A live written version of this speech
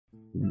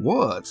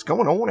What's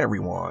going on,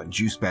 everyone?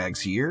 Juicebags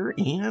here,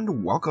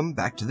 and welcome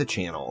back to the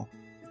channel.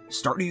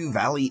 Stardew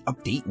Valley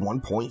Update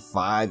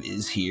 1.5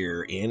 is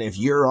here, and if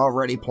you're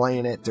already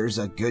playing it, there's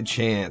a good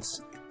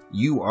chance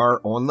you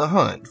are on the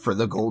hunt for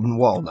the golden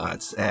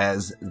walnuts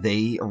as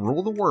they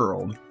rule the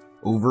world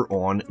over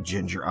on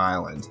Ginger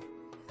Island.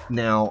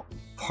 Now,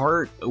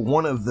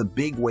 one of the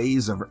big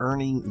ways of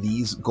earning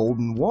these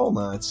golden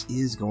walnuts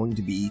is going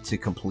to be to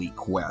complete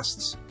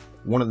quests.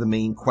 One of the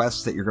main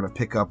quests that you're going to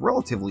pick up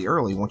relatively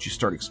early once you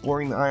start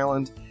exploring the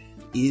island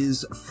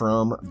is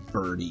from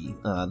Birdie,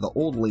 the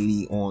old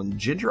lady on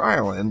Ginger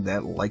Island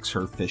that likes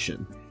her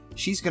fishing.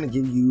 She's going to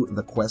give you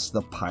the quest,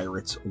 The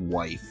Pirate's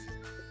Wife.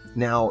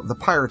 Now, the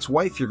Pirate's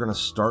Wife, you're going to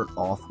start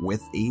off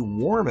with a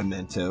war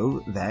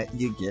memento that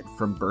you get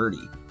from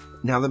Birdie.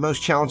 Now, the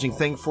most challenging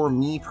thing for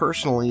me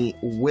personally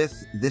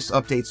with this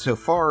update so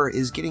far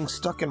is getting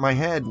stuck in my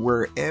head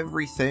where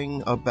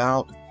everything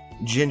about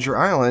Ginger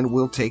Island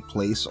will take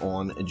place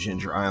on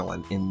Ginger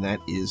Island, and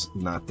that is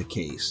not the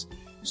case.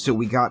 So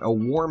we got a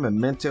war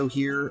memento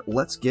here.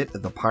 Let's get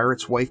the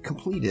Pirate's Wife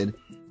completed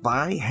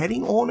by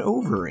heading on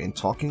over and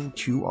talking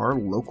to our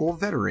local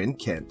veteran,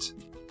 Kent.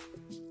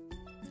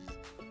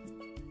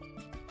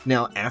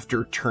 Now,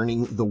 after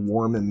turning the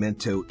war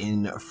memento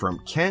in from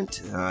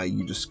Kent,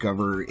 you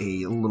discover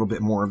a little bit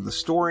more of the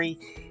story,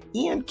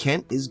 and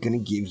Kent is going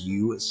to give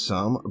you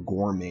some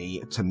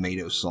gourmet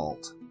tomato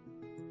salt.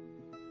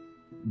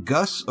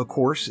 Gus, of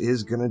course,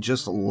 is going to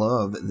just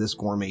love this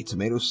gourmet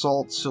tomato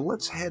salt, so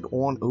let's head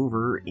on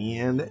over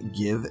and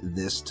give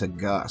this to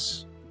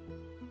Gus.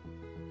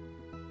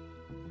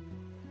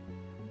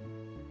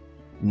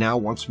 Now,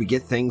 once we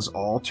get things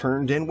all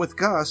turned in with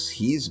Gus,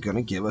 he's going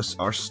to give us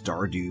our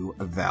Stardew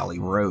Valley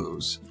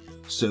Rose.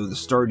 So the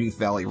Stardew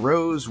Valley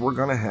Rose, we're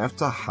going to have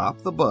to hop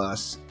the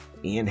bus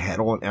and head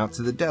on out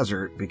to the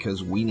desert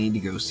because we need to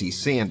go see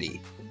Sandy.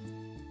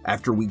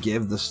 After we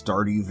give the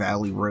Stardew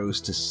Valley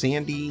Rose to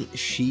Sandy,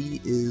 she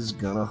is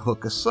going to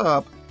hook us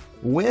up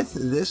with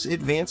this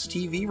advanced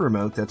TV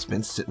remote that's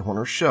been sitting on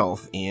her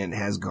shelf and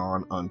has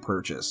gone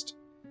unpurchased.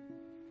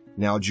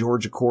 Now,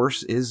 George, of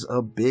course, is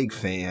a big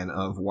fan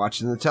of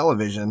watching the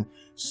television,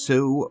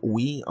 so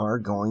we are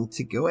going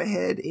to go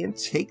ahead and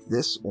take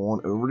this on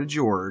over to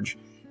George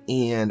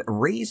and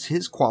raise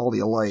his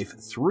quality of life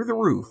through the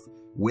roof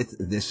with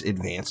this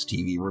advanced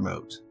TV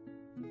remote.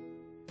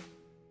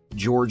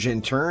 George,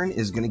 in turn,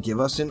 is going to give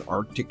us an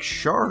Arctic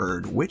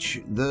Shard,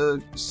 which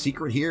the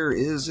secret here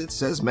is it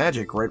says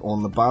magic right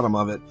on the bottom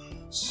of it.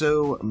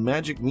 So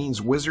magic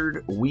means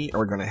wizard. We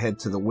are going to head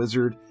to the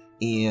wizard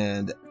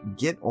and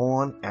get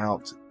on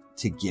out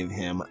to give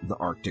him the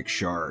Arctic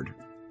Shard.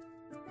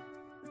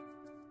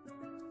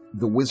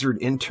 The wizard,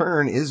 in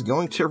turn, is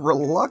going to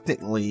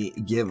reluctantly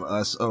give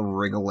us a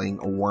wriggling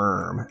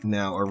worm.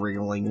 Now, a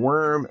wriggling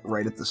worm,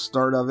 right at the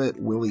start of it,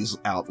 Willie's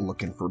out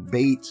looking for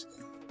bait.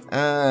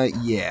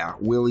 Yeah,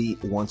 Willie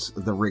wants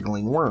the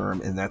wriggling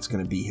worm, and that's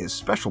going to be his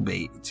special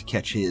bait to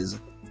catch his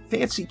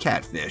fancy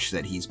catfish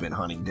that he's been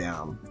hunting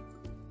down.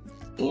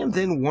 And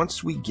then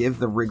once we give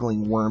the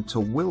wriggling worm to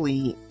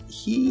Willie,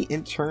 he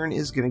in turn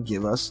is going to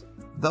give us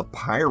the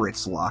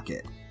Pirate's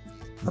Locket.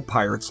 The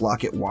Pirate's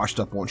Locket washed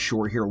up on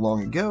shore here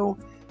long ago,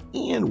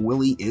 and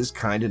Willie is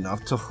kind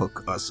enough to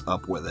hook us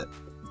up with it.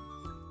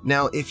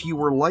 Now, if you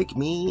were like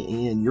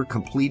me and you're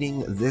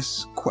completing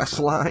this quest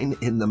line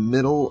in the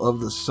middle of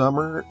the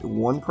summer,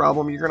 one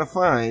problem you're going to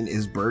find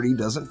is Birdie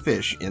doesn't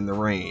fish in the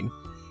rain,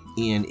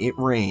 and it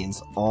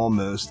rains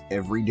almost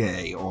every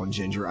day on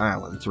Ginger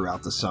Island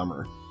throughout the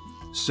summer.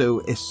 So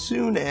as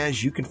soon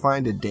as you can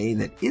find a day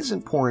that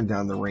isn't pouring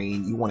down the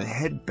rain, you want to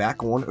head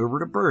back on over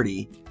to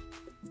Birdie,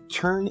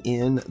 turn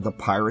in the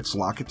Pirate's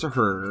Locket to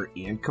her,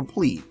 and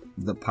complete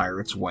the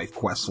Pirate's Wife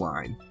quest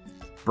line.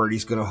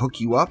 Birdie's going to hook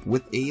you up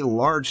with a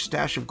large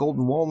stash of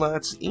golden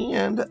walnuts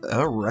and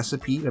a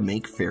recipe to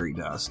make fairy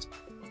dust.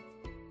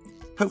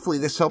 Hopefully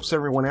this helps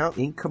everyone out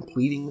in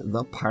completing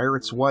the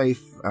Pirate's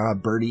Wife.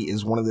 Birdie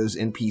is one of those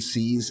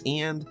NPCs,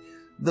 and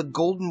the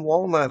golden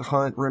walnut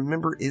hunt,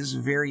 remember, is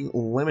very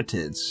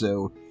limited,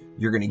 so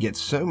you're going to get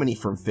so many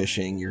from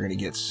fishing, you're going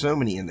to get so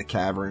many in the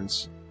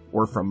caverns,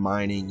 or from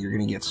mining, you're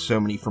going to get so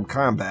many from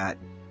combat.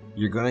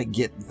 You're going to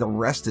get the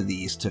rest of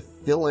these to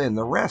fill in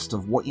the rest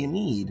of what you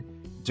need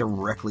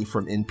directly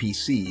from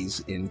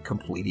NPCs in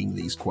completing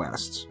these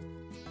quests.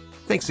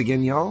 Thanks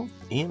again, y'all,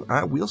 and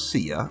I will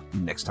see ya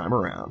next time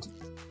around.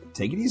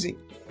 Take it easy.